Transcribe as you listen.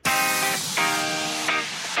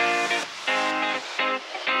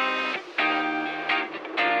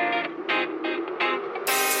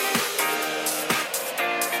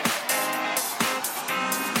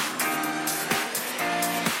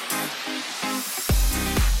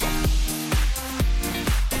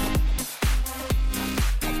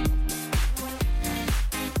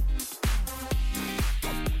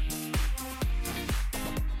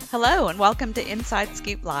Hello and welcome to Inside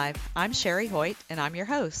Scoop Live. I'm Sherry Hoyt and I'm your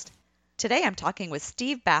host. Today I'm talking with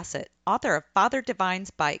Steve Bassett, author of Father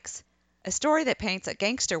Divine's Bikes, a story that paints a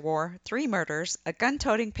gangster war, 3 murders, a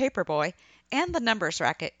gun-toting paperboy, and the numbers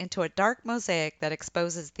racket into a dark mosaic that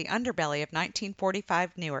exposes the underbelly of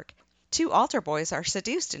 1945 Newark. 2 altar boys are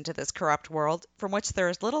seduced into this corrupt world from which there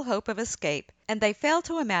is little hope of escape, and they fail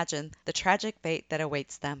to imagine the tragic fate that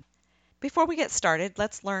awaits them. Before we get started,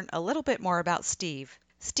 let's learn a little bit more about Steve.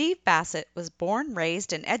 Steve Bassett was born,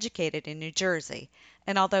 raised, and educated in New Jersey,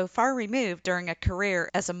 and although far removed during a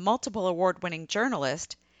career as a multiple award-winning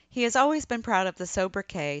journalist, he has always been proud of the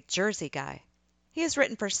sobriquet Jersey Guy. He has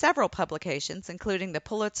written for several publications, including the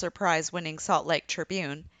Pulitzer Prize-winning Salt Lake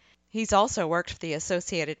Tribune. He's also worked for the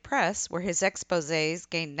Associated Press, where his exposés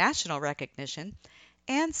gained national recognition,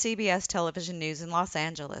 and CBS Television News in Los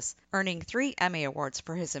Angeles, earning 3 Emmy Awards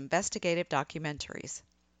for his investigative documentaries.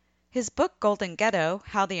 His book Golden Ghetto,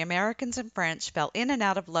 How the Americans and French Fell in and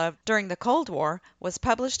Out of Love During the Cold War, was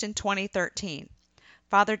published in 2013.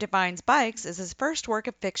 Father Divine's Bikes is his first work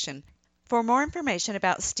of fiction. For more information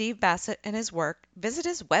about Steve Bassett and his work, visit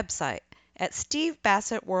his website at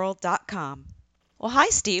stevebassettworld.com. Well, hi,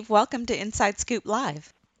 Steve. Welcome to Inside Scoop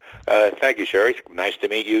Live. Thank you, Sherry. Nice to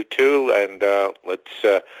meet you, too, and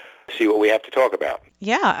let's see what we have to talk about.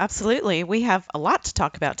 Yeah, absolutely. We have a lot to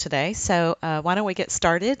talk about today, so why don't we get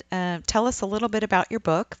started? Tell us a little bit about your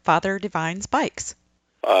book, Father Divine's Bikes.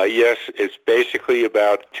 Yes, it's basically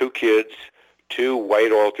about 2 kids, 2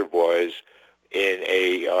 white altar boys in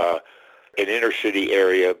an inner city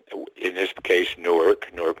area, in this case Newark,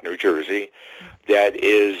 New Jersey, that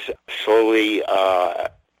is slowly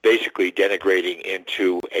basically denigrating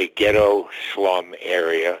into a ghetto slum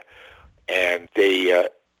area, and they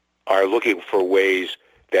are looking for ways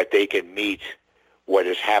that they can meet what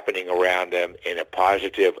is happening around them in a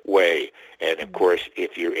positive way. And of course,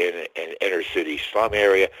 if you're in an inner city slum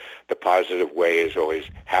area, the positive way is always,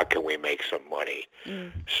 how can we make some money?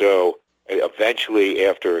 So eventually,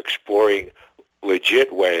 after exploring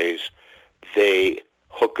legit ways, they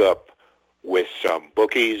hook up with some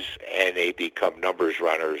bookies and they become numbers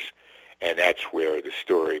runners, and that's where the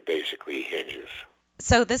story basically hinges.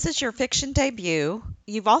 So this is your fiction debut.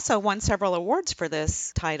 You've also won several awards for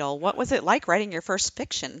this title. What was it like writing your first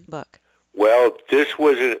fiction book? Well, this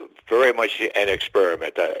was very much an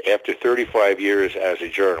experiment. After 35 years as a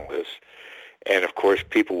journalist, and of course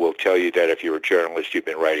people will tell you that if you're a journalist, you've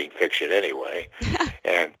been writing fiction anyway.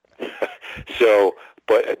 And so,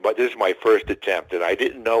 but this is my first attempt, and I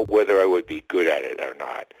didn't know whether I would be good at it or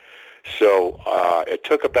not. So it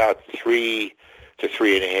took about 3 to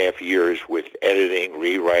 3.5 years with editing,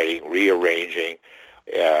 rewriting, rearranging,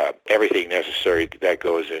 everything necessary that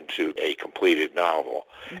goes into a completed novel.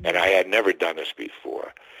 And I had never done this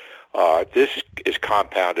before. This is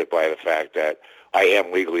compounded by the fact that I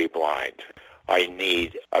am legally blind. I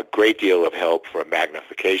need a great deal of help from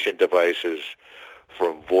magnification devices,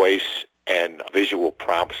 from voice and visual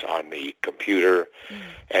prompts on the computer.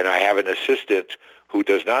 And I have an assistant who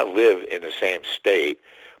does not live in the same state,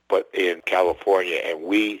 but in California, and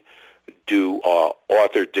we do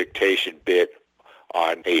author dictation bit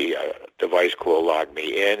on a device called Log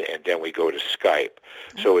Me In, and then we go to Skype.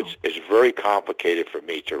 So it's very complicated for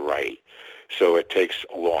me to write, so it takes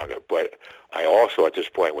longer. But I also, at this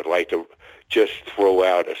point, would like to just throw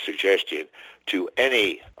out a suggestion to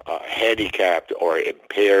any handicapped or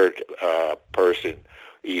impaired person,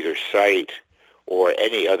 either sight or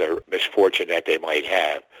any other misfortune that they might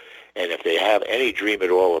have. And if they have any dream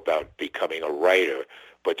at all about becoming a writer,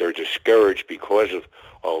 but they're discouraged because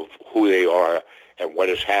of who they are and what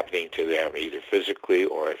is happening to them, either physically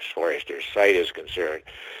or as far as their sight is concerned,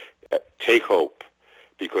 take hope,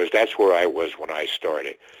 because that's where I was when I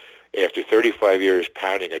started. After 35 years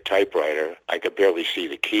pounding a typewriter, I could barely see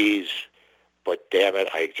the keys, but damn it,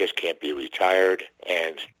 I just can't be retired.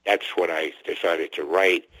 And that's when I decided to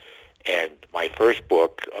write. And my first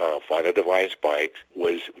book, Father Divine's Bikes,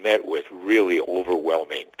 was met with really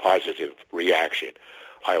overwhelming positive reaction.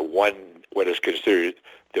 I won what is considered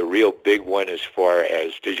the real big one as far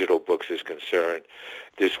as digital books is concerned.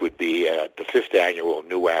 This would be the 5th annual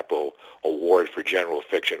New Apple Award for General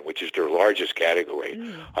Fiction, which is their largest category.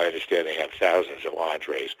 I understand they have thousands of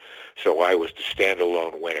entrees. So I was the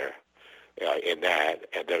standalone winner in that.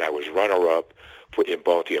 And then I was runner-up in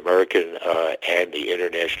both the American and the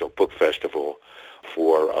International Book Festival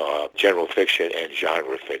for general fiction and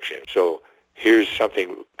genre fiction. So here's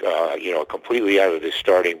something, completely out of the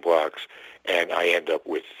starting blocks, and I end up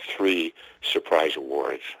with 3 surprise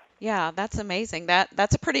awards. Yeah, that's amazing.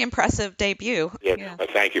 That's a pretty impressive debut. Yeah, Yeah.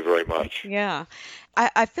 thank you very much. Yeah.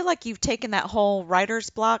 I feel like you've taken that whole writer's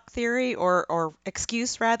block theory or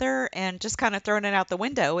excuse rather and just kind of thrown it out the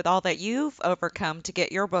window with all that you've overcome to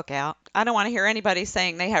get your book out. I don't want to hear anybody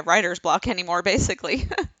saying they have writer's block anymore, basically.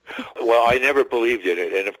 Well, I never believed in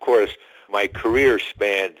it. And of course, my career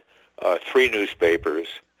spanned three newspapers,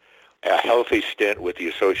 a healthy stint with the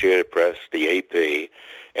Associated Press, the AP,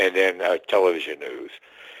 and then television news.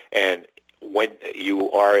 And when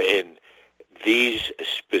you are in these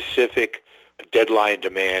specific deadline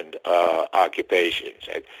demand occupations,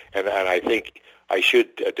 and I think I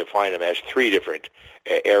should define them as three different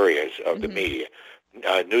areas of the Hmm. media.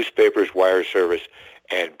 Newspapers, wire service,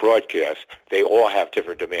 and broadcast, they all have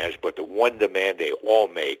different demands, but the one demand they all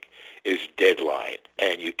make is deadline.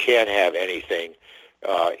 And you can't have anything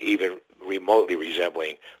even remotely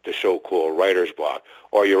resembling the so-called writer's block,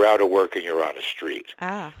 or you're out of work and you're on the street.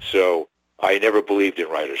 Ah, So I never believed in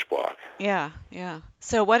writer's block. yeah, yeah.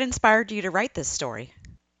 So what inspired you to write this story?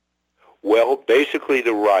 Well, basically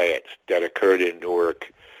the riot that occurred in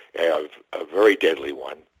Newark, a very deadly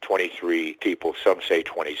one, 23 people, some say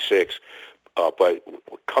 26, but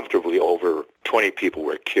comfortably over 20 people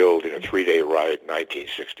were killed in a three-day riot in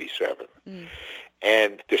 1967. Mm.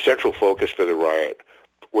 And the central focus for the riot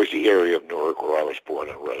was the area of Newark where I was born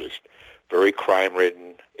and raised. Very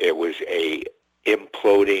crime-ridden. It was a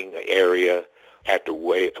imploding area at the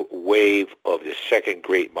wave of the second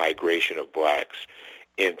great migration of blacks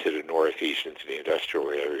into the Northeast, into the industrial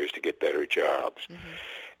areas to get better jobs. Mm-hmm.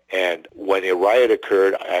 And when the riot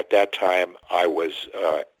occurred, at that time, I was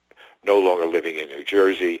no longer living in New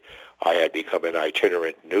Jersey. I had become an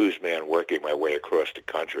itinerant newsman working my way across the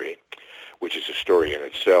country, which is a story in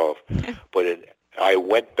itself. But I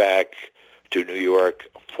went back to New York.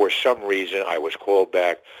 For some reason, I was called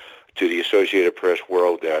back to the Associated Press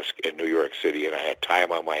World Desk in New York City, and I had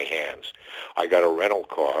time on my hands. I got a rental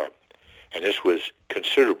car, and this was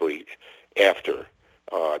considerably after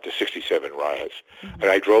the 67 riots. Mm-hmm. And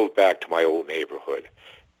I drove back to my old neighborhood,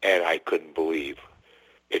 and I couldn't believe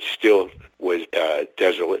it still was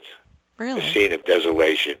desolate, a Really? scene of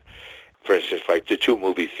desolation. For instance, like the two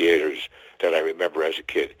movie theaters that I remember as a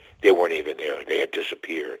kid, they weren't even there. They had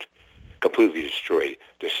disappeared, completely destroyed.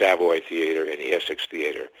 The Savoy Theater and the Essex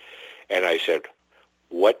Theater. And I said,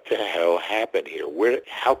 what the hell happened here?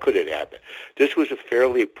 How could it happen? This was a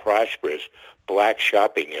fairly prosperous black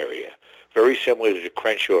shopping area, very similar to the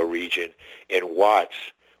Crenshaw region in Watts,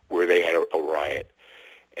 where they had a riot.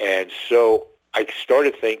 And so I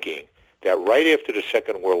started thinking that right after the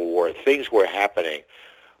Second World War, things were happening,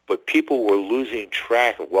 but people were losing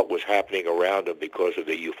track of what was happening around them because of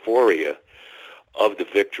the euphoria of the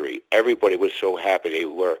victory. Everybody was so happy. They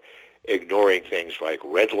were ignoring things like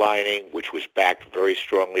redlining, which was backed very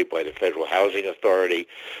strongly by the Federal Housing Authority,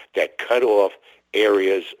 that cut off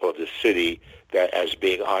areas of the city that as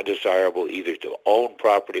being undesirable either to own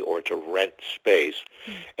property or to rent space.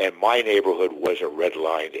 And my neighborhood was a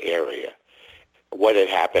redlined area. What had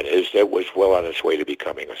happened is it was well on its way to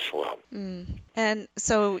becoming a slum. Mm. And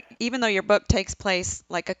so even though your book takes place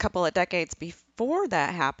like a couple of decades before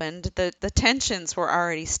that happened, the tensions were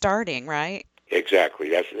already starting, right? Exactly.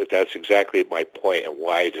 That's exactly my point and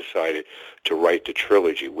why I decided to write the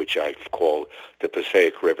trilogy, which I've called the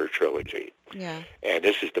Passaic River Trilogy. Yeah. And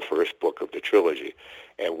this is the first book of the trilogy.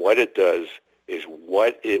 And what it does is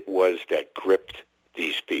what it was that gripped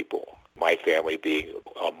these people, my family being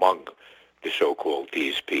among the so-called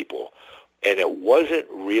these people. And it wasn't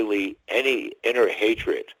really any inner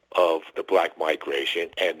hatred of the black migration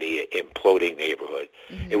and the imploding neighborhood.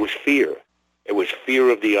 Mm-hmm. It was fear. It was fear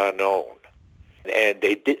of the unknown. And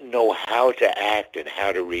they didn't know how to act and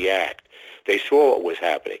how to react. They saw what was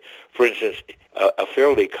happening. For instance, a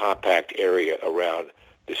fairly compact area around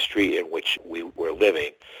the street in which we were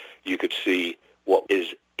living, you could see what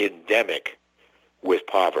is endemic with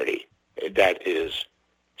poverty. That is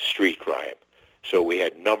street crime. So we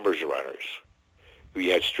had numbers runners. We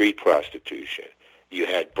had street prostitution. You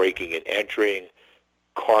had breaking and entering,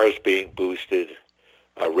 cars being boosted,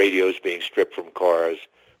 radios being stripped from cars,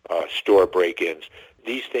 store break-ins.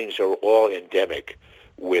 These things are all endemic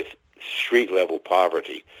with street-level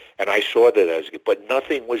poverty. And I saw that but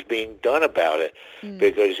nothing was being done about it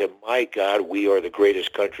because, my God, we are the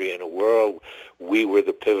greatest country in the world. We were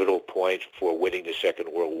the pivotal point for winning the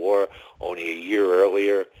Second World War only a year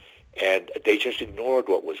earlier, and they just ignored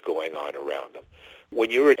what was going on around them. When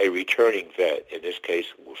you're a returning vet, in this case,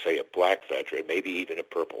 we'll say a black veteran, maybe even a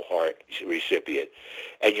Purple Heart recipient,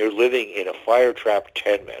 and you're living in a fire-trapped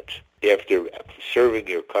tenement after serving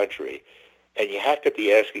your country, and you have to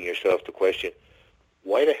be asking yourself the question,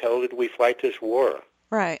 why the hell did we fight this war?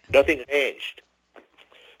 Right. Nothing changed.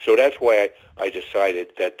 So that's why I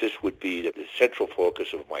decided that this would be the central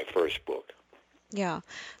focus of my first book. Yeah.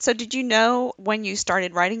 So did you know when you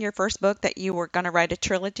started writing your first book that you were going to write a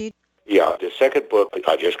trilogy? Yeah, the second book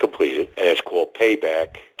I just completed, and it's called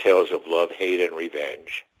Payback, Tales of Love, Hate, and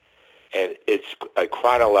Revenge. And it's a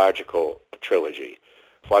chronological trilogy.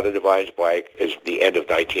 Father Divine's Bike is the end of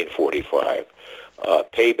 1945.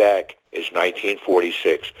 Payback is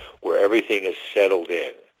 1946, where everything is settled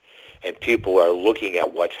in, and people are looking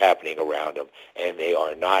at what's happening around them, and they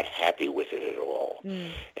are not happy with it at all.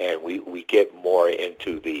 And we get more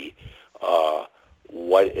into the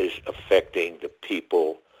what is affecting the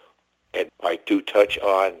people. And I do touch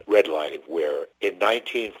on redlining, where in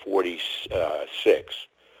 1946,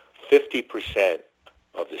 50%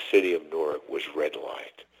 of the city of Newark was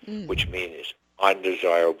redlined, which means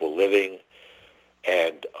undesirable living.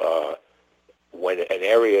 And when an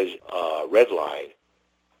area is redlined,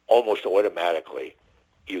 almost automatically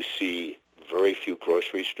you see very few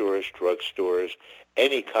grocery stores, drugstores,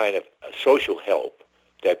 any kind of social help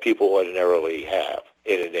that people ordinarily have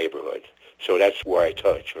in a neighborhood. So that's where I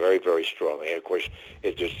touch very, very strongly. And, of course,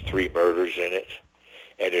 there's 3 murders in it,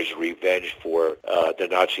 and there's revenge for the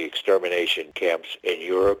Nazi extermination camps in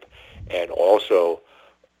Europe, and also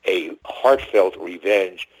a heartfelt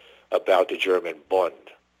revenge about the German Bund,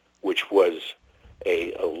 which was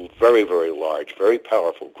a very, very large, very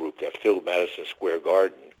powerful group that filled Madison Square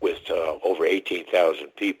Garden with over 18,000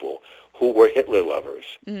 people who were Hitler lovers.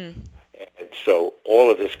 And so all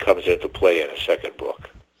of this comes into play in a second book.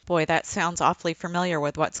 Boy, that sounds awfully familiar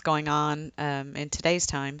with what's going on in today's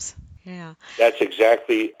times. Yeah. That's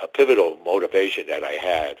exactly a pivotal motivation that I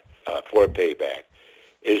had for Payback,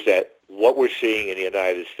 is that what we're seeing in the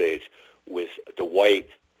United States with the white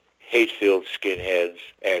hate-filled skinheads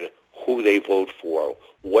and who they vote for,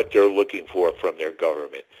 what they're looking for from their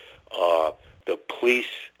government, the police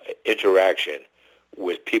interaction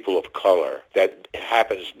with people of color that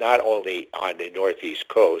happens not only on the Northeast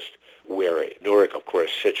Coast, where Newark, of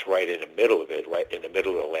course, sits right in the middle of it, right in the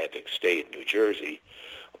middle of Atlantic State, New Jersey,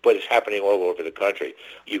 but it's happening all over the country.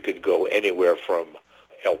 You can go anywhere from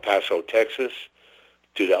El Paso, Texas,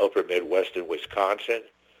 to the upper Midwest in Wisconsin,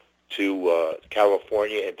 to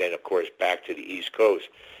California, and then, of course, back to the East Coast.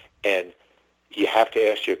 And you have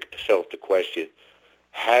to ask yourself the question,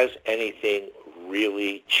 has anything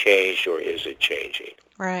really changed, or is it changing?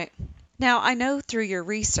 Right. Now, I know through your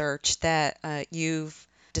research that you've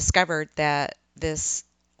discovered that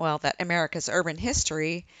that America's urban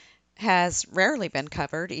history has rarely been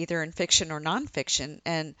covered, either in fiction or nonfiction.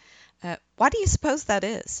 And why do you suppose that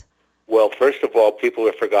is? Well, first of all, people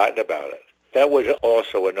have forgotten about it. That was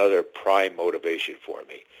also another prime motivation for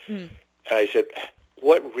me. And I said,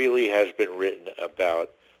 what really has been written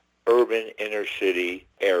about urban inner city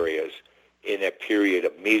areas in a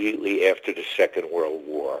period immediately after the Second World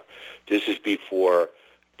War? This is before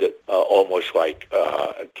the almost like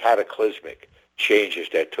cataclysmic changes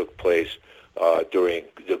that took place during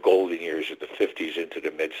the golden years of the 50s into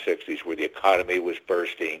the mid-60s, where the economy was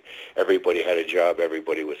bursting, everybody had a job,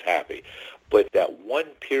 everybody was happy. But that one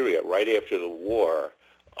period right after the war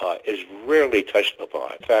is rarely touched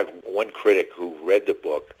upon. In fact, one critic who read the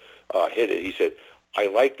book hit it. He said, I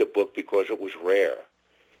liked the book because it was rare.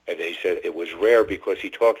 And he said it was rare because he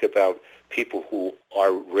talked about people who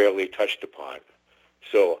are rarely touched upon.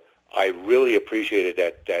 So I really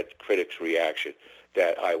appreciated that critic's reaction,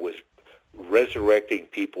 that I was resurrecting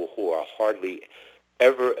people who are hardly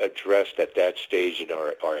ever addressed at that stage in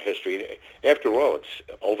our history. After all,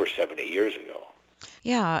 it's over 70 years ago.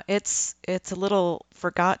 Yeah, it's a little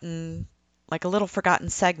forgotten, like a little forgotten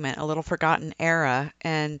segment, a little forgotten era.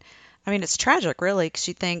 And I mean, it's tragic, really, because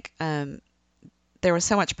you think there was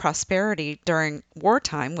so much prosperity during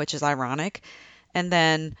wartime, which is ironic. And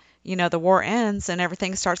then, the war ends and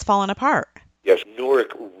everything starts falling apart. Yes,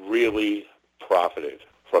 Newark really profited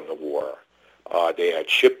from the war. They had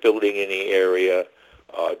shipbuilding in the area.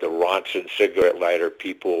 The Ronson cigarette lighter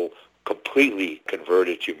people completely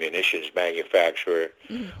converted to munitions manufacturer.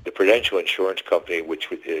 The Prudential Insurance Company, which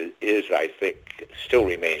is, I think, still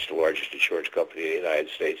remains the largest insurance company in the United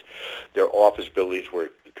States, their office buildings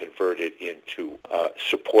were converted into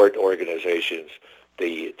support organizations.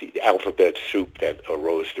 The alphabet soup that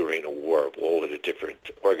arose during the war of all of the different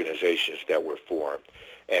organizations that were formed,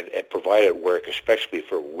 and provided work especially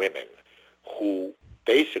for women who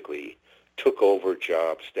basically took over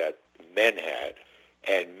jobs that men had,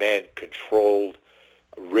 and men controlled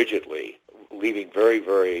rigidly, leaving very,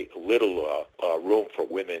 very little room for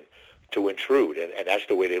women to intrude. And that's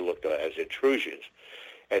the way they looked as intrusions.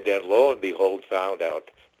 And then lo and behold found out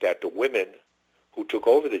that the women who took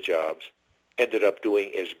over the jobs ended up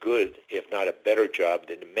doing as good, if not a better job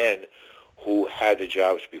than the men who had the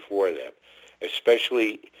jobs before them,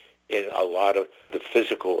 especially in a lot of the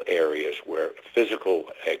physical areas where physical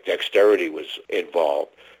dexterity was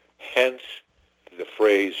involved. Hence the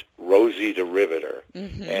phrase Rosie the Riveter.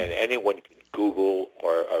 Mm-hmm. And anyone can Google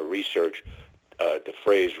or research the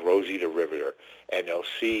phrase Rosie the Riveter, and they'll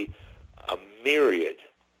see a myriad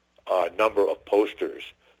number of posters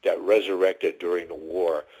that resurrected during the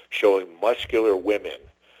war showing muscular women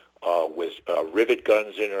with rivet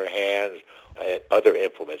guns in their hands and other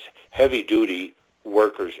implements, heavy-duty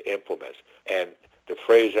workers' implements. And the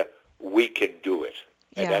phrase, we can do it.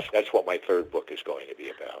 And that's what my third book is going to be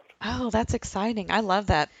about. Oh, that's exciting. I love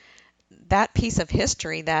that piece of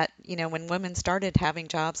history that, when women started having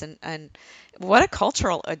jobs and what a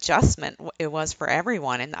cultural adjustment it was for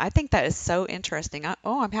everyone. And I think that is so interesting.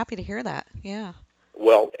 I'm happy to hear that. Yeah.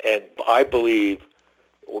 Well, and I believe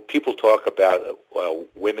when people talk about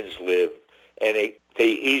women's lib, and they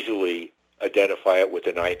easily identify it with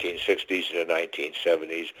the 1960s and the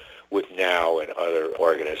 1970s, with NOW and other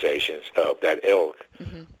organizations of that ilk.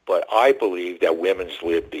 Mm-hmm. But I believe that women's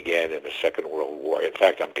lib began in the Second World War. In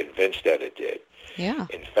fact, I'm convinced that it did. Yeah.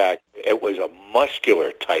 In fact, it was a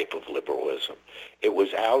muscular type of liberalism. It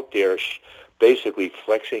was out there basically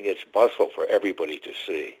flexing its muscle for everybody to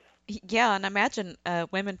see. Yeah, and imagine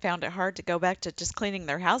women found it hard to go back to just cleaning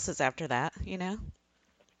their houses after that,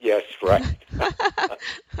 Yes, right.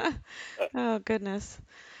 Oh, goodness.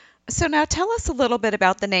 So now tell us a little bit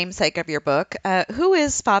about the namesake of your book. Who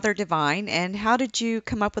is Father Divine, and how did you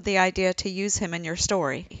come up with the idea to use him in your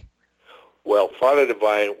story? Well, Father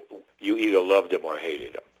Divine, you either loved him or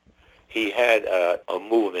hated him. He had a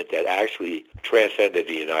movement that actually transcended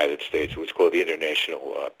the United States. It was called the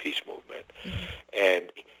International Peace Movement. Mm-hmm.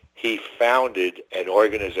 And he founded an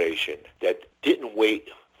organization that didn't wait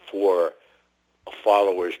for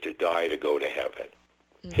followers to die to go to heaven.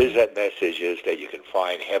 Mm-hmm. His message is that you can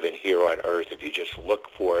find heaven here on earth if you just look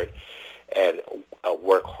for it and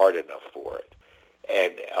work hard enough for it.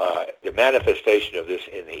 And the manifestation of this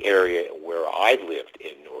in the area where I lived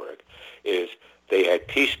in Newark is they had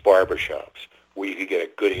peace barbershops where you could get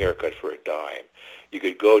a good haircut for a dime. You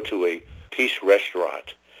could go to a peace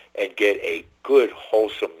restaurant and get a good,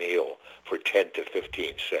 wholesome meal for 10 to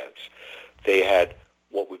 15 cents. They had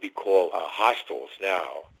what would be called hostels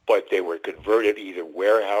now, but they were converted either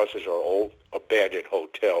warehouses or old abandoned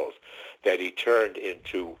hotels that he turned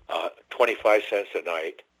into 25 cents a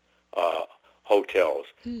night hotels.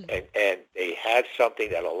 And they had something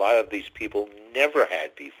that a lot of these people never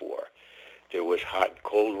had before. There was hot and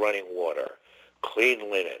cold running water,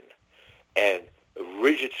 clean linen, and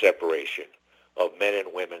rigid separation of men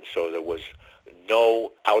and women, so there was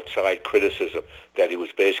no outside criticism that he was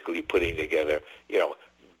basically putting together,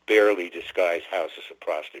 barely disguised houses of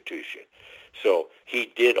prostitution. So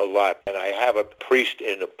he did a lot, and I have a priest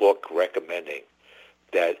in the book recommending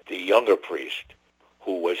that the younger priest,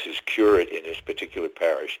 who was his curate in this particular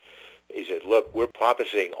parish, he said, look, we're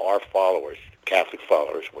promising our followers, Catholic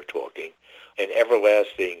followers we're talking, an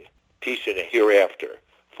everlasting peace in the hereafter.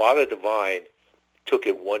 Father Divine took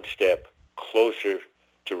it one step closer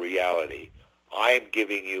to reality. I'm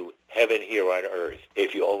giving you heaven here on earth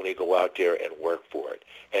if you only go out there and work for it.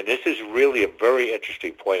 And this is really a very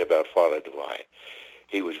interesting point about Father Divine.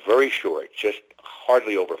 He was very short, just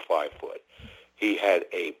hardly over 5 foot. He had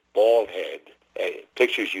a bald head, and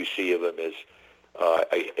pictures you see of him is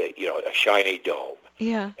a shiny dome.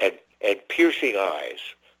 Yeah. And piercing eyes.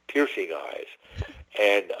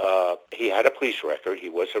 And he had a police record. He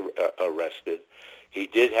was arrested. He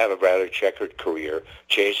did have a rather checkered career,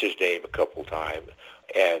 changed his name a couple times,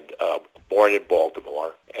 and born in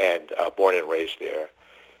Baltimore, and born and raised there.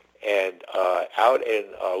 And out in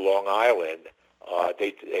Long Island,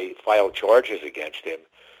 they filed charges against him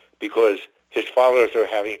because his followers are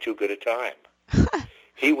having too good a time.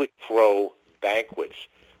 He would throw banquets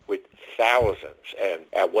with thousands, and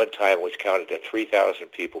at one time it was counted that 3,000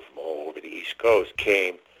 people from all over the East Coast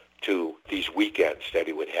came to these weekends that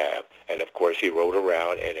he would have. And of course he rode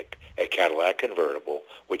around in a Cadillac convertible,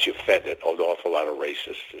 which offended an awful lot of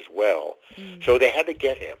racists as well. So they had to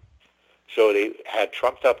get him. So they had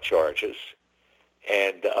trumped up charges.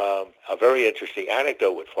 And a very interesting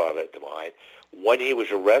anecdote with Father Divine, when he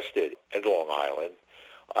was arrested in Long Island,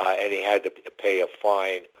 and he had to pay a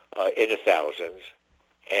fine in the thousands,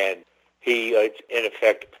 and he, in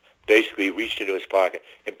effect, basically reached into his pocket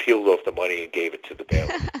and peeled off the money and gave it to the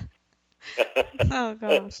bailiff. Oh,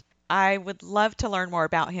 gosh. I would love to learn more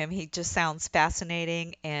about him. He just sounds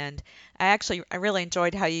fascinating, and I really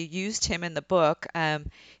enjoyed how you used him in the book.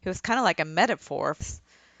 He was kind of like a metaphor.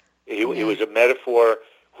 He Yeah. was a metaphor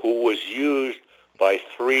who was used by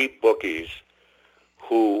three bookies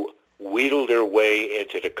who wheedled their way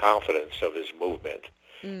into the confidence of his movement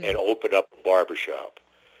Mm. and opened up a barbershop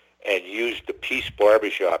and used the Peace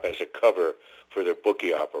Barbershop as a cover for their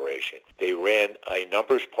bookie operation. They ran a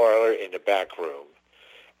numbers parlor in the back room,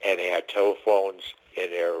 and they had telephones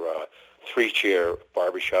in their three-chair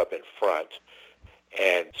barbershop in front.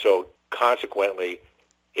 And so consequently,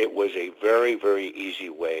 it was a very, very easy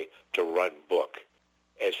way to run book.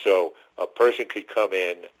 And so a person could come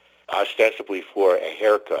in ostensibly for a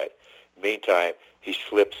haircut. Meantime, he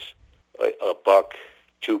slips a buck,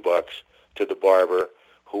 $2 to the barber,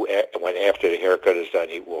 who, when after the haircut is done,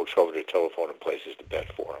 he walks over to the telephone and places the bet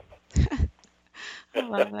for I him.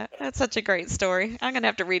 love that. That's such a great story. I'm gonna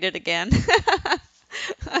have to read it again.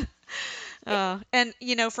 And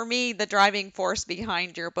for me, the driving force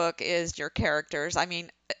behind your book is your characters. I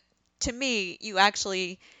mean, to me, you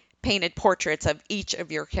actually painted portraits of each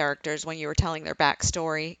of your characters when you were telling their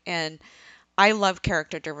backstory. And I love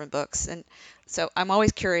character-driven books. And so I'm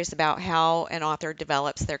always curious about how an author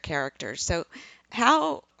develops their characters. So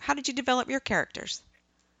how did you develop your characters?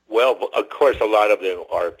 Well, of course, a lot of them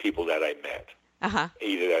are people that I met, Uh-huh.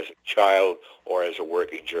 either as a child or as a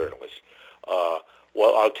working journalist. Uh,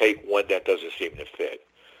 well, I'll take one that doesn't seem to fit.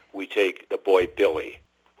 We take the boy Billy,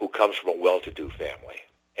 who comes from a well-to-do family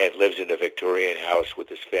and lives in a Victorian house with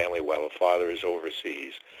his family while the father is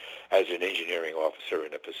overseas as an engineering officer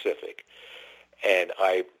in the Pacific. And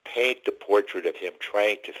I paint the portrait of him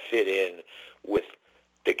trying to fit in with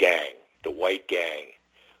the gang, the white gang,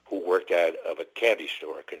 who worked out of a candy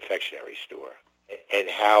store, a confectionery store, and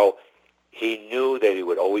how he knew that he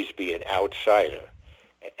would always be an outsider,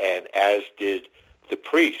 and as did the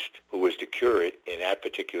priest, who was the curate in that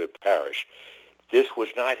particular parish. This was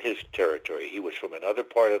not his territory. He was from another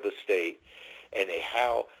part of the state, and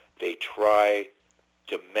how they try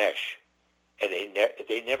to mesh, and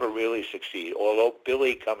they never really succeed, although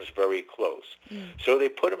Billy comes very close. Mm. So they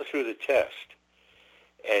put him through the test,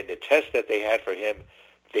 and the test that they had for him,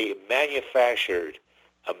 they manufactured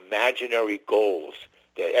imaginary goals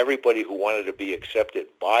that everybody who wanted to be accepted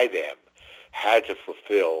by them had to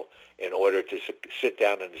fulfill in order to sit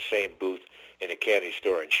down in the same booth in a candy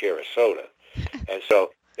store and share a soda. And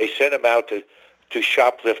so they sent him out to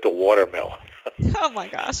shoplift a watermelon. Oh my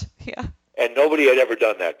gosh. Yeah. And nobody had ever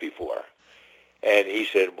done that before. And he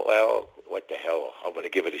said, well, what the hell, I'm going to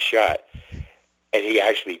give it a shot. And he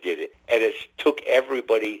actually did it. And it took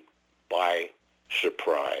everybody by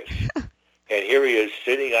surprise. And here he is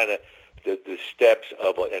sitting on the steps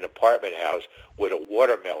of an apartment house with a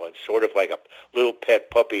watermelon, sort of like a little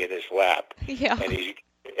pet puppy in his lap. Yeah. And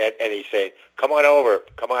he's saying, come on over,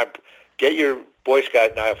 come on, get your Boy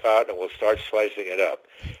Scout knife out and we'll start slicing it up.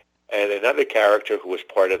 And another character who was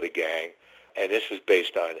part of the gang, and this was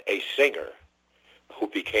based on a singer who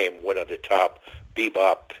became one of the top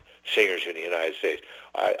bebop singers in the United States.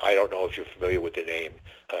 I don't know if you're familiar with the name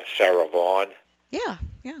Sarah Vaughan. Yeah.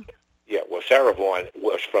 Yeah. Yeah, well, Sarah Vaughan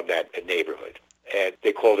was from that neighborhood, and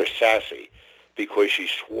they called her Sassy because she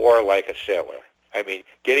swore like a sailor. I mean,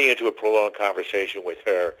 getting into a prolonged conversation with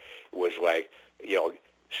her was like,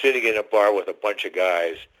 sitting in a bar with a bunch of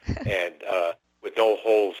guys and with no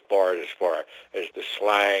holds barred as far as the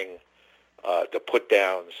slang, the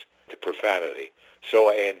put-downs, the profanity. So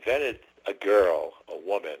I invented a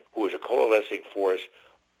woman, who was a coalescing force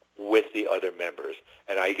with the other members,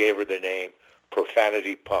 and I gave her the name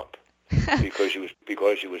Profanity Pump because she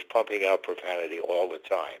was pumping out profanity all the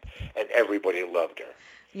time, and everybody loved her.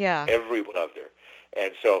 Yeah. Everyone loved her.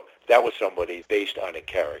 And so that was somebody based on a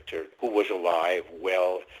character who was alive,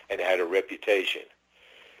 well, and had a reputation.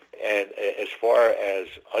 And as far as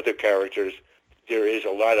other characters, there is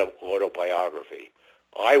a lot of autobiography.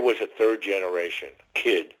 I was a third-generation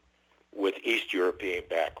kid with East European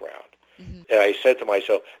background. Mm-hmm. And I said to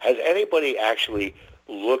myself, has anybody actually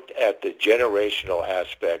looked at the generational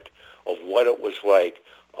aspect of what it was like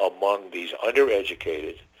among these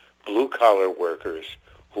undereducated, blue-collar workers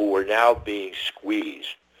who were now being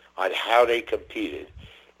squeezed on how they competed,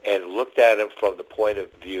 and looked at them from the point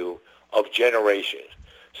of view of generations?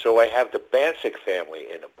 So I have the Bancic family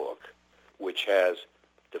in the book, which has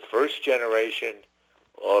the first generation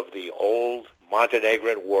of the old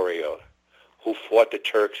Montenegrin warrior who fought the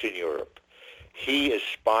Turks in Europe. He is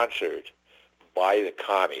sponsored by the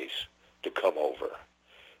commies to come over.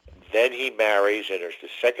 Then he marries, and there's the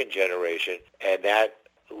second generation, and that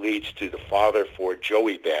leads to the father for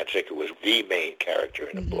Joey Bancek, who was the main character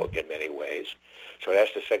in the Mm-hmm. book in many ways. So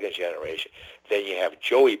that's the second generation. Then you have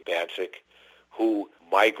Joey Bancek, who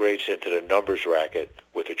migrates into the numbers racket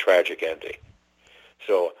with a tragic ending.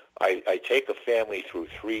 So I take a family through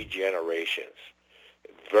 3 generations,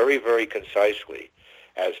 very, very concisely,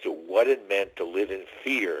 as to what it meant to live in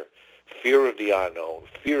fear of the unknown,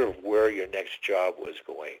 fear of where your next job was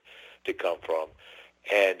going to come from,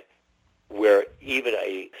 and where even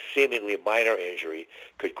a seemingly minor injury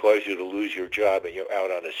could cause you to lose your job and you're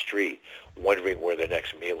out on the street wondering where the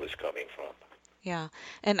next meal is coming from. Yeah,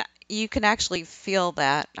 and you can actually feel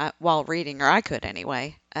that while reading, or I could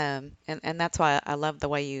anyway. And that's why I love the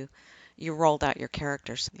way you rolled out your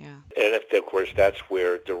characters. Yeah. And of course, that's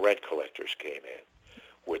where the rent collectors came in,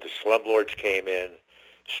 where the slumlords came in,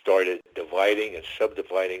 started dividing and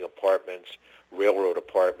subdividing apartments, railroad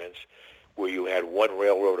apartments, where you had one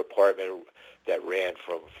railroad apartment that ran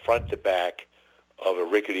from front to back of a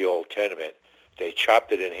rickety old tenement. They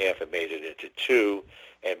chopped it in half and made it into 2,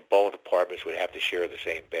 and both apartments would have to share the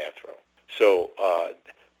same bathroom. So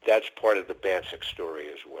that's part of the Bancek story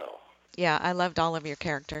as well. Yeah, I loved all of your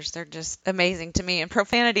characters. They're just amazing to me. And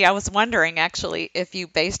Profanity, I was wondering actually if you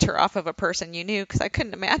based her off of a person you knew, because I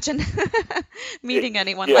couldn't imagine meeting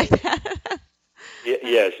anyone Yeah. like that.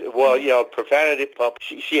 Yes. Well, Profanity Pump,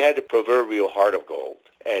 she had the proverbial heart of gold.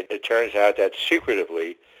 And it turns out that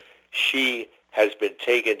secretively, she has been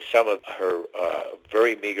taking some of her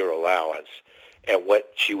very meager allowance and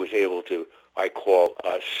what she was able to, I call,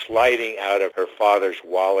 sliding out of her father's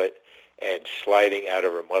wallet and sliding out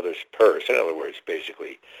of her mother's purse. In other words,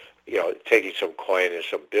 basically, taking some coin and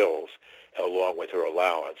some bills along with her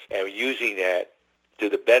allowance and using that to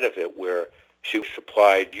the benefit where she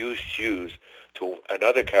supplied used shoes to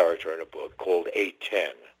another character in a book called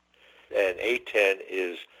 810. And 810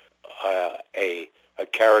 is a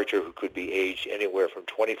character who could be aged anywhere from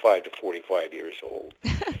 25 to 45 years old.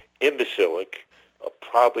 Imbecilic,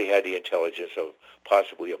 probably had the intelligence of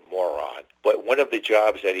possibly a moron. But one of the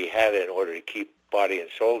jobs that he had in order to keep body and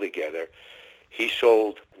soul together, he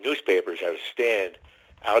sold newspapers at a stand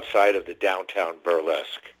outside of the downtown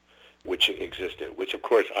burlesque, which existed, which of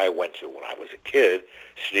course I went to when I was a kid,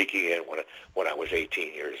 sneaking in when I was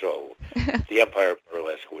 18 years old. The Empire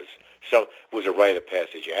Burlesque was a rite of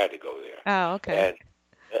passage. You had to go there. Oh, okay.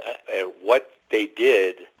 And what they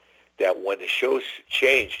did, that when the shows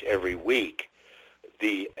changed every week,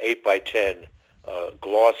 the 8x10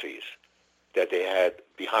 glossies that they had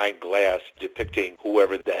behind glass depicting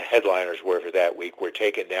whoever the headliners were for that week were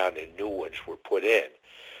taken down and new ones were put in.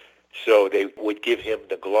 So they would give him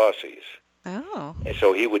the glossies. Oh. And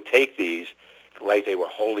so he would take these like they were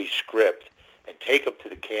holy script and take them to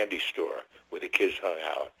the candy store where the kids hung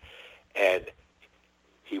out. And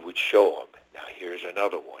he would show them, now here's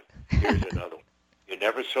another one, here's another one. You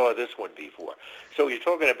never saw this one before. So you're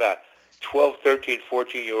talking about 12, 13,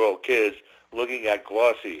 14-year-old kids looking at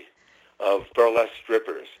glossy of burlesque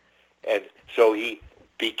strippers. And so he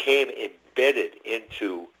became embedded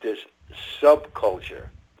into this subculture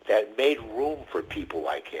that made room for people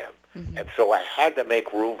like him. Mm-hmm. And so I had to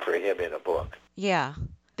make room for him in a book. Yeah.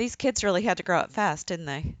 These kids really had to grow up fast, didn't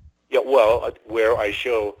they? Yeah, well, where I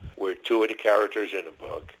show where 2 of the characters in the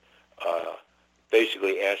book,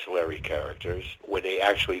 basically ancillary characters, when they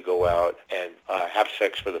actually go out and have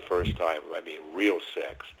sex for the first time, I mean real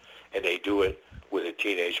sex, and they do it with a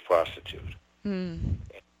teenage prostitute. Mm.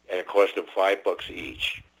 And it cost them $5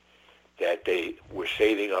 each that they were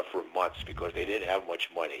saving up for months because they didn't have much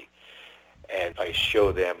money. And I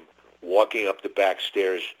show them walking up the back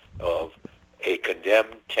stairs of a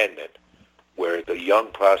condemned tenement where the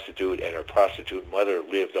young prostitute and her prostitute mother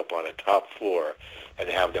lived up on a top floor, and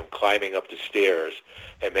have them climbing up the stairs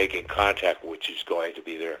and making contact, which is going to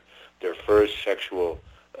be their first sexual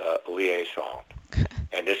liaison.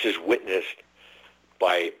 And this is witnessed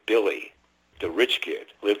by Billy, the rich kid,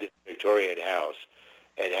 lived in a Victorian house,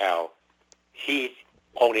 and how he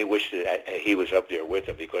only wished that he was up there with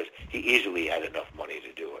him because he easily had enough money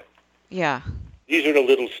to do it. Yeah. These are the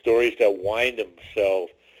little stories that wind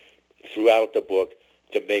themselves throughout the book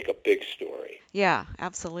to make a big story. Yeah,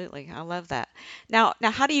 absolutely. I love that. Now,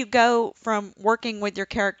 how do you go from working with your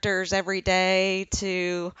characters every day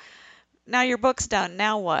to now your book's done?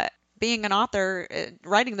 Now what? Being an author,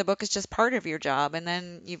 writing the book is just part of your job, and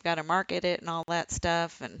then you've got to market it and all that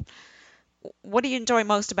stuff. And what do you enjoy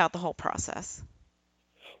most about the whole process?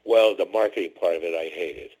 Well, the marketing part of it I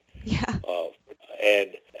hated. Yeah.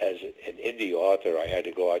 And as an indie author, I had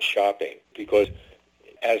to go out shopping because,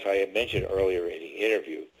 as I had mentioned earlier in the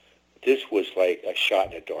interview, this was like a shot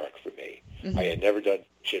in the dark for me. Mm-hmm. I had never done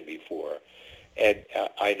fiction before, And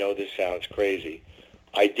I know this sounds crazy.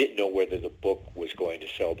 I didn't know whether the book was going to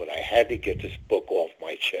sell, but I had to get this book off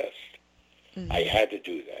my chest. Mm-hmm. I had to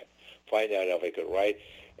do that. Find out if I could write.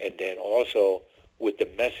 And then also with the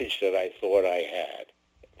message that I thought I had,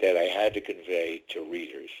 that I had to convey to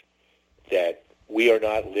readers, that we are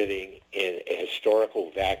not living in a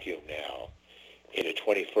historical vacuum now in the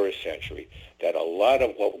 21st century, that a lot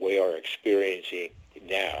of what we are experiencing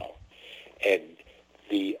now and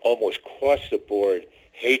the almost across-the-board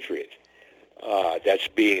hatred that's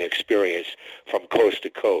being experienced from coast to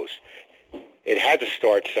coast, it had to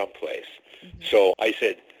start someplace. Mm-hmm. So I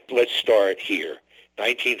said, let's start here,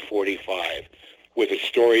 1945, with a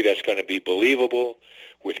story that's going to be believable,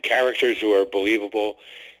 with characters who are believable,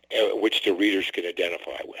 which the readers can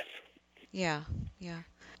identify with. Yeah, yeah.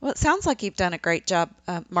 Well, it sounds like you've done a great job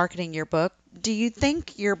marketing your book. Do you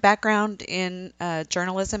think your background in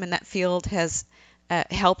journalism in that field has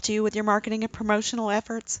helped you with your marketing and promotional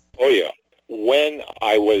efforts? Oh, yeah. When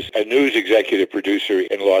I was a news executive producer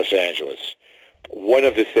in Los Angeles, one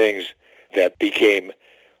of the things that became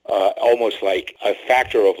almost like a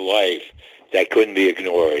factor of life that couldn't be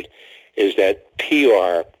ignored is that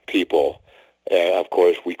PR people, of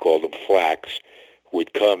course we call them flacks,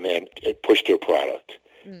 would come and push their product,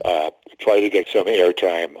 try to get some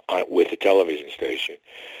airtime with the television station.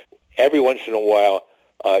 Every once in a while,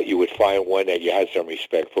 you would find one that you had some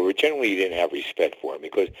respect for, but generally you didn't have respect for them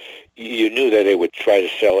because you knew that they would try to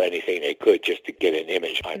sell anything they could just to get an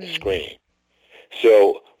image on the screen.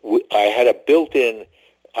 So I had a built-in,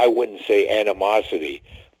 I wouldn't say animosity,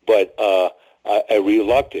 but a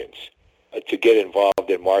reluctance to get involved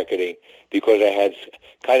in marketing because I had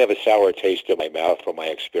kind of a sour taste in my mouth from my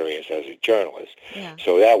experience as a journalist. Yeah.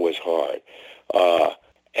 So that was hard.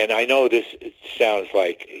 And I know this sounds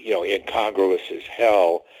like, incongruous as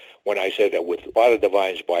hell when I said that with Father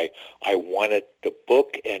Divine's Bike, I wanted the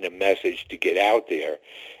book and the message to get out there.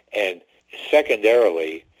 And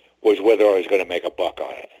secondarily was whether I was going to make a buck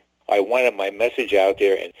on it. I wanted my message out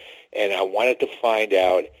there, and I wanted to find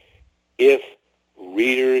out if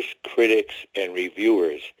readers, critics, and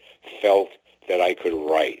reviewers felt that I could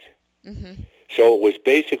write. Mm-hmm. So it was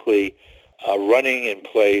basically a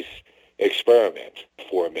running-in-place experiment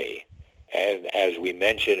for me. And as we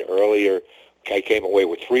mentioned earlier, I came away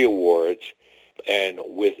with 3 awards and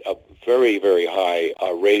with a very, very high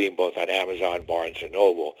rating both on Amazon, Barnes &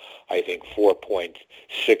 Noble. I think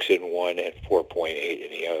 4.6 in one and 4.8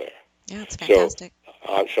 in the other. Yeah, that's fantastic.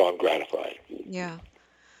 So I'm gratified. Yeah.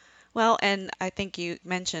 Well, and I think you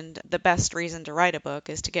mentioned the best reason to write a book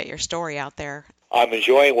is to get your story out there. I'm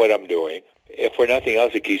enjoying what I'm doing. If for nothing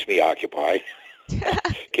else, it keeps me occupied.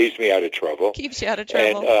 Keeps me out of trouble. Keeps you out of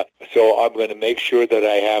trouble. And so I'm going to make sure that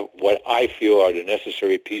I have what I feel are the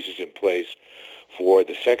necessary pieces in place for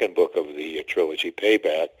the second book of the trilogy,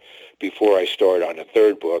 Payback, before I start on the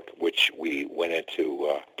third book, which we went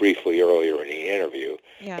into briefly earlier in the interview,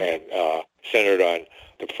 and centered on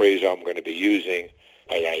the phrase I'm going to be using,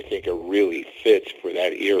 and I think it really fits for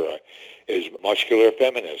that era, is muscular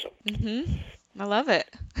feminism. Mm-hmm. I love it.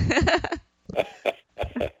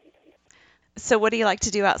 So what do you like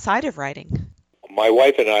to do outside of writing? My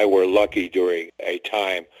wife and I were lucky during a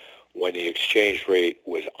time when the exchange rate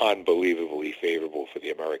was unbelievably favorable for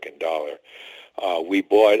the American dollar. We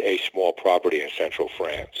bought a small property in central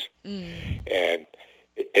France, and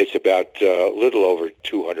it's about a little over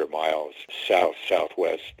 200 miles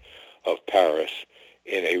southwest of Paris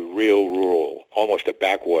in a real rural, almost a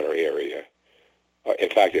backwater area. In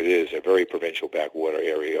fact, it is a very provincial backwater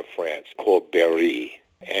area of France called Berry.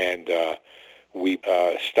 And we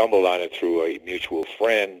stumbled on it through a mutual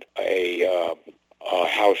friend, a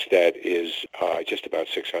house that is just about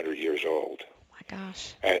 600 years old. Oh my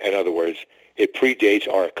gosh. In other words, it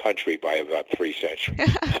predates our country by about 3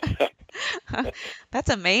 centuries. That's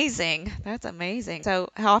amazing. That's amazing. So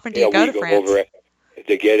how often do you go to France?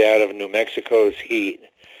 To get out of New Mexico's heat,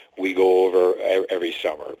 we go over every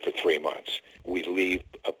summer for 3 months. We leave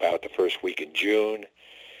about the first week in June,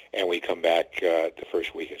 and we come back the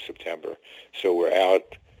first week in September. So we're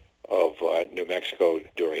out of New Mexico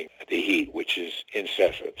during the heat, which is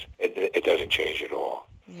incessant. It doesn't change at all.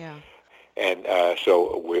 Yeah. And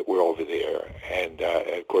so we're over there. And,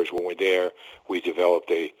 of course, when we're there, we developed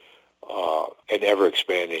an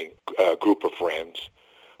ever-expanding group of friends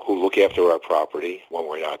who look after our property when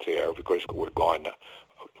we're not there, because we're gone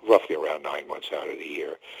roughly around 9 months out of the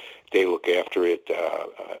year. They look after it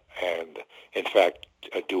and, in fact,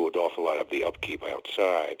 do an awful lot of the upkeep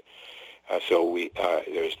outside. So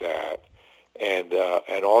there's that. And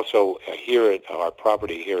also here at our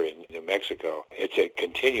property here in New Mexico, it's a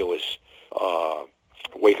continuous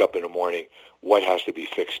wake up in the morning, what has to be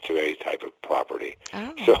fixed today type of property.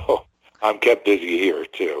 Oh, So I'm kept busy here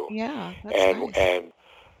too. yeah, that's And nice.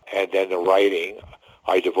 and then the writing,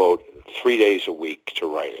 I devote 3 days a week to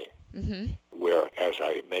writing, Mhm. where, as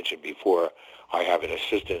I mentioned before, I have an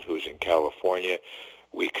assistant who's in California.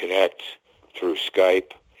 We connect through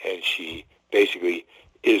Skype, and she basically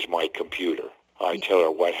is my computer. I Y- tell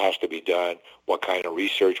her what has to be done, what kind of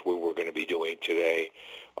research we were going to be doing today,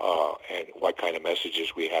 and what kind of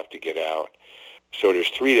messages we have to get out. So there's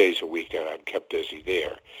 3 days a week that I'm kept busy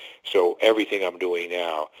there. So everything I'm doing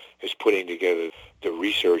now is putting together the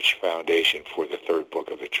research foundation for the third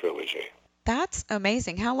book of the trilogy. That's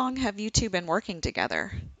amazing. How long have you two been working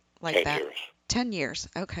together like 10 that? years. 10 years.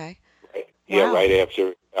 Okay. Right? Yeah, Wow. right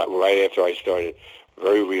after I started,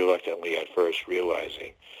 very reluctantly at first,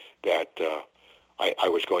 realizing that I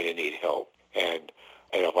was going to need help. And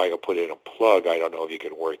if I could put in a plug, I don't know if you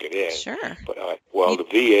can work it in, Sure. but well, You the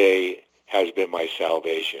VA has been my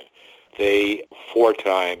salvation. They 4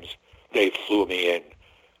 times they flew me in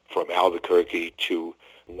from Albuquerque to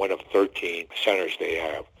one of 13 centers they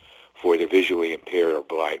have for the visually impaired or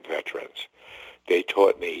blind veterans. They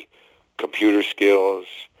taught me computer skills,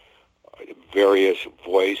 various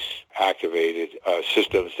voice-activated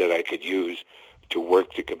systems that I could use to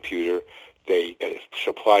work the computer. They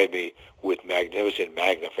supplied me with magnificent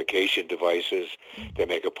magnification devices that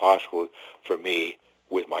make it possible for me,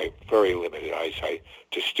 with my very limited eyesight,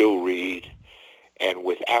 to still read. And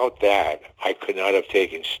without that, I could not have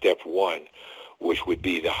taken step one, which would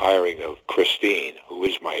be the hiring of Christine, who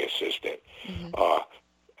is my assistant. mhm. Uh,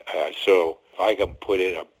 so if I can put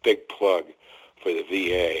in a big plug for the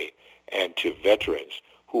VA and to veterans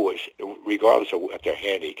who is, regardless of what their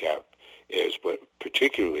handicap is, but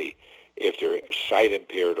particularly if they're sight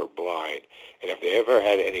impaired or blind, and if they ever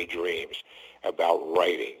had any dreams about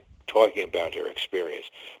writing, talking about their experience,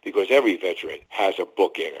 because every veteran has a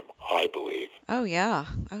book in him, I believe. Oh yeah.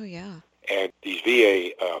 Oh yeah. And these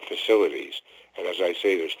VA facilities, and as I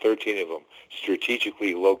say, there's 13 of them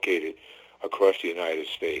strategically located across the United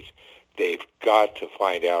States. They've got to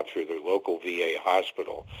find out through their local VA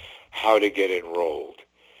hospital how to get enrolled.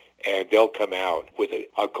 And they'll come out with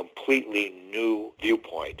a completely new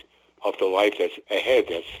viewpoint of the life that's ahead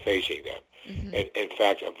that's facing them. Mhm. And in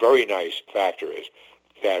fact, a very nice factor is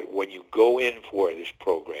that when you go in for this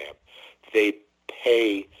program, they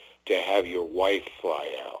pay to have your wife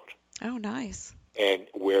fly out, Oh, nice. and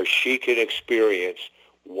where she can experience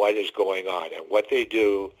what is going on. And what they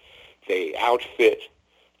do, they outfit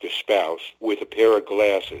the spouse with a pair of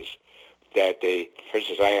glasses that they, for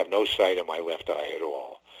instance, I have no sight in my left eye at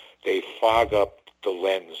all. They fog up the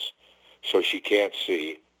lens so she can't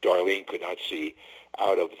see. Darlene could not see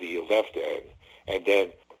out of the left end, and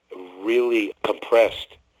then really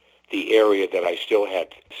compressed the area that I still had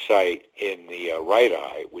sight in the right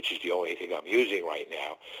eye, which is the only thing I'm using right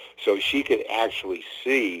now, so she could actually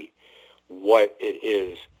see what it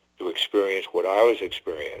is to experience what I was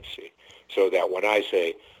experiencing, so that when I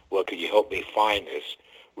say, well, could you help me find this,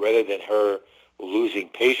 rather than her losing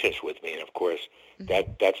patience with me, and of course,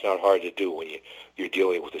 Mhm. that's not hard to do when you're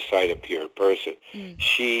dealing with a sight-impaired person. Mm.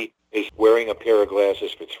 She is wearing a pair of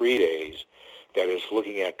glasses for 3 days that is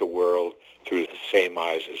looking at the world through the same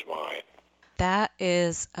eyes as mine. That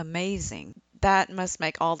is amazing. That must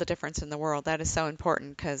make all the difference in the world. That is so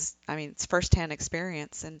important because I mean it's firsthand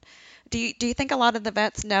experience. And do you think a lot of the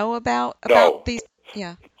vets know about No, these?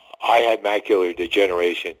 Yeah. I had macular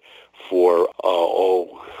degeneration for,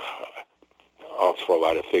 I'll throw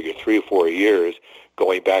out a figure, 3 or 4 years,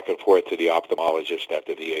 going back and forth to the ophthalmologist at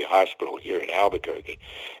the VA hospital here in Albuquerque.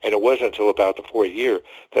 And it wasn't until about the 4th year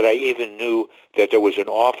that I even knew that there was an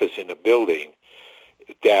office in the building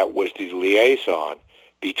that was the liaison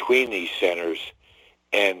between these centers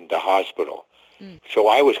and the hospital. Mm. So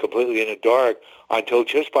I was completely in the dark until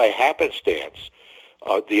just by happenstance,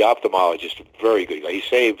 the ophthalmologist, very good, he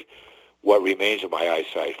saved what remains of my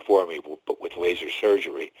eyesight for me, but with laser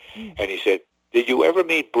surgery. Mm. And he said, did you ever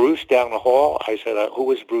meet Bruce down the hall? I said, who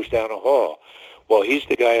was Bruce down the hall? Well, he's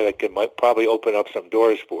the guy that might probably open up some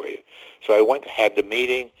doors for you. So I went, had the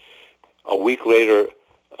meeting. A week later,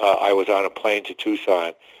 I was on a plane to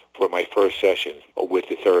Tucson for my first session with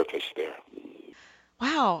the therapist there.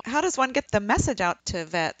 Wow. How does one get the message out to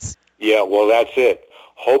vets? Yeah, well, that's it.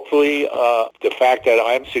 Hopefully, the fact that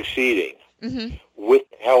I'm succeeding Mm-hmm. with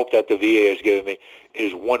the help that the VA has given me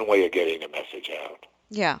is one way of getting the message out.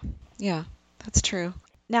 Yeah. Yeah. That's true.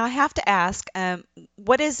 Now I have to ask,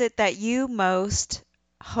 what is it that you most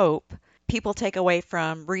hope people take away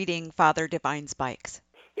from reading Father Divine's Bikes?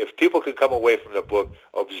 If people could come away from the book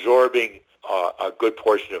absorbing a good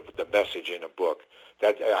portion of the message in the book,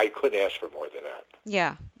 That I couldn't ask for more than that.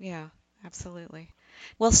 Yeah, yeah, absolutely.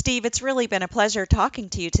 Well, Steve, it's really been a pleasure talking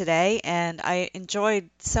to you today, and I enjoyed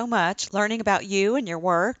so much learning about you and your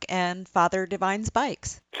work and Father Divine's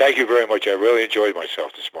Bikes. Thank you very much. I really enjoyed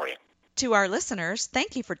myself this morning. To our listeners,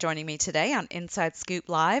 thank you for joining me today on Inside Scoop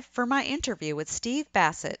Live for my interview with Steve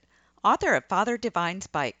Bassett, author of Father Divine's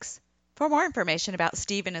Bikes. For more information about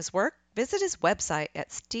Steve and his work, visit his website at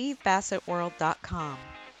stevebassettworld.com.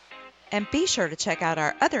 And be sure to check out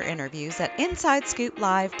our other interviews at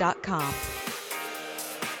InsideScoopLive.com.